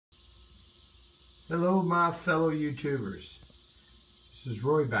Hello my fellow YouTubers. This is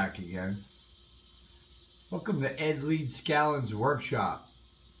Roy back again. Welcome to Ed Lead Scallan's workshop.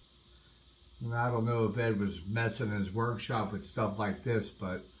 And I don't know if Ed was messing in his workshop with stuff like this,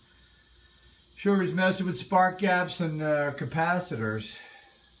 but sure he's messing with spark gaps and capacitors.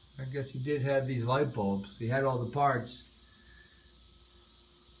 I guess he did have these light bulbs. He had all the parts.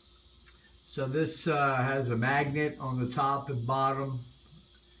 So this has a magnet on the top and bottom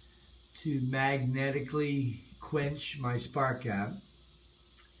to magnetically quench my spark gap.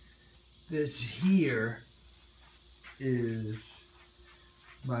 This here is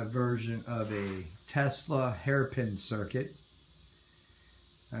my version of a Tesla hairpin circuit.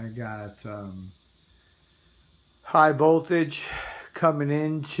 I got high voltage coming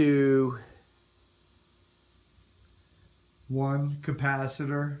into one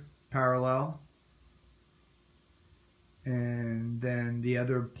capacitor parallel, and then the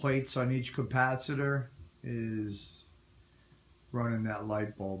other plates on each capacitor is running that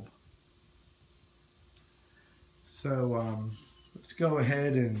light bulb. So let's go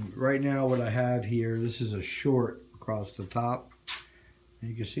ahead, and right now what I have here, this is a short across the top, and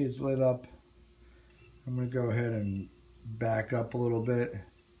you can see it's lit up. I'm going to go ahead and back up a little bit.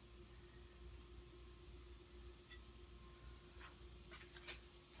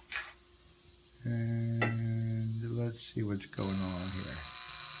 And let's see what's going on here.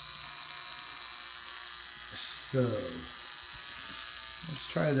 So let's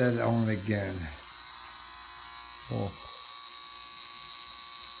try that on again. Well,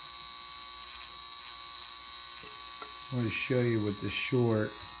 I want to show you with the short.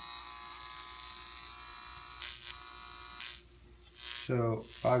 So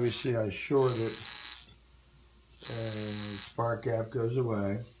obviously I short it and the spark gap goes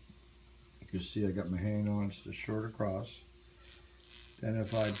away. You can see I got my hand on it's the short across. Then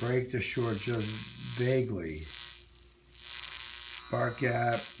if I break the short just vaguely, spark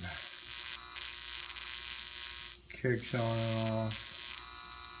gap kicks on and off,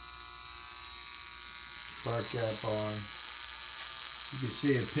 spark gap on. You can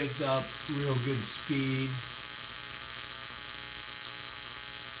see it picked up real good speed.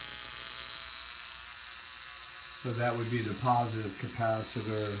 So that would be the positive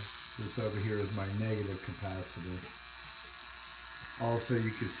capacitor. This over here is my negative capacitor. Also,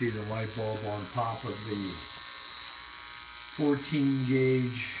 you can see the light bulb on top of the 14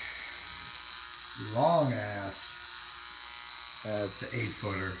 gauge long ass. That's the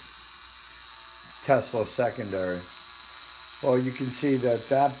 8-footer Tesla secondary. Well, you can see that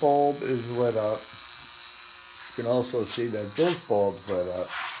that bulb is lit up. You can also see that this bulb's lit up.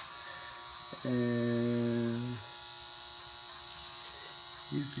 And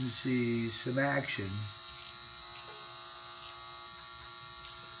you can see some action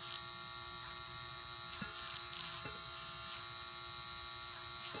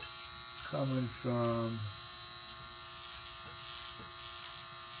coming from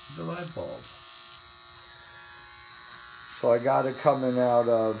the light bulb. So I got it coming out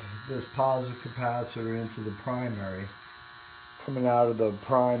of this positive capacitor into the primary, coming out of the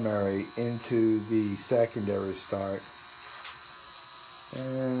primary into the secondary start,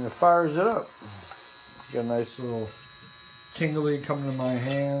 and it fires it up. Got a nice little tingly coming to my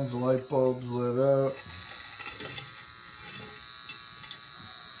hands, the light bulb's lit up.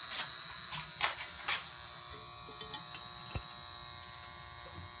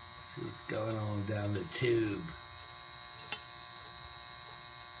 See what's going on down the tube.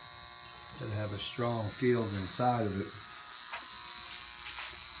 Gotta have a strong field inside of it.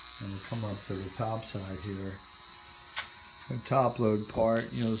 And we'll come up to the top side here. The top load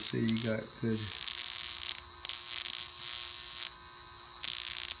part, you'll see you got good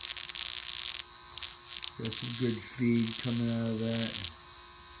some good feed coming out of that.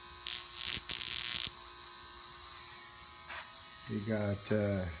 You got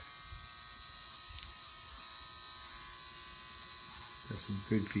some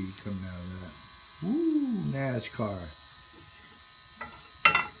good feed coming out of that. Woo, NASCAR.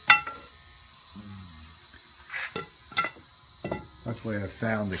 Luckily I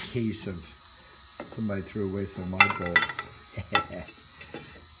found a case of, somebody threw away some light bulbs.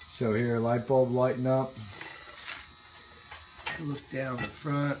 So here, light bulb lighting up. Look down the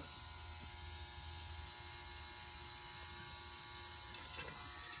front.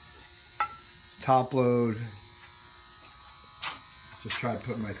 Top load. Just try to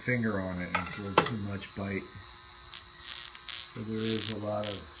put my finger on it and it's a little too much bite. So there is a lot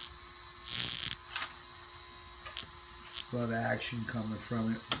of action coming from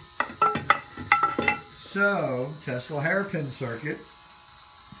it. So, Tesla hairpin circuit.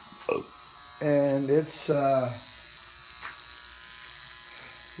 and it's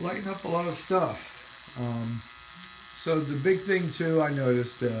lighting up a lot of stuff. So the big thing too, I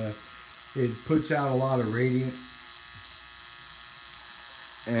noticed, it puts out a lot of radiant,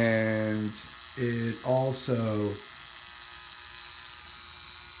 and it also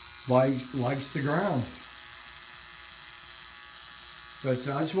likes the ground. But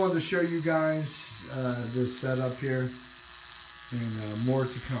I just wanted to show you guys this setup here, and more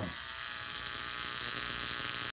to come.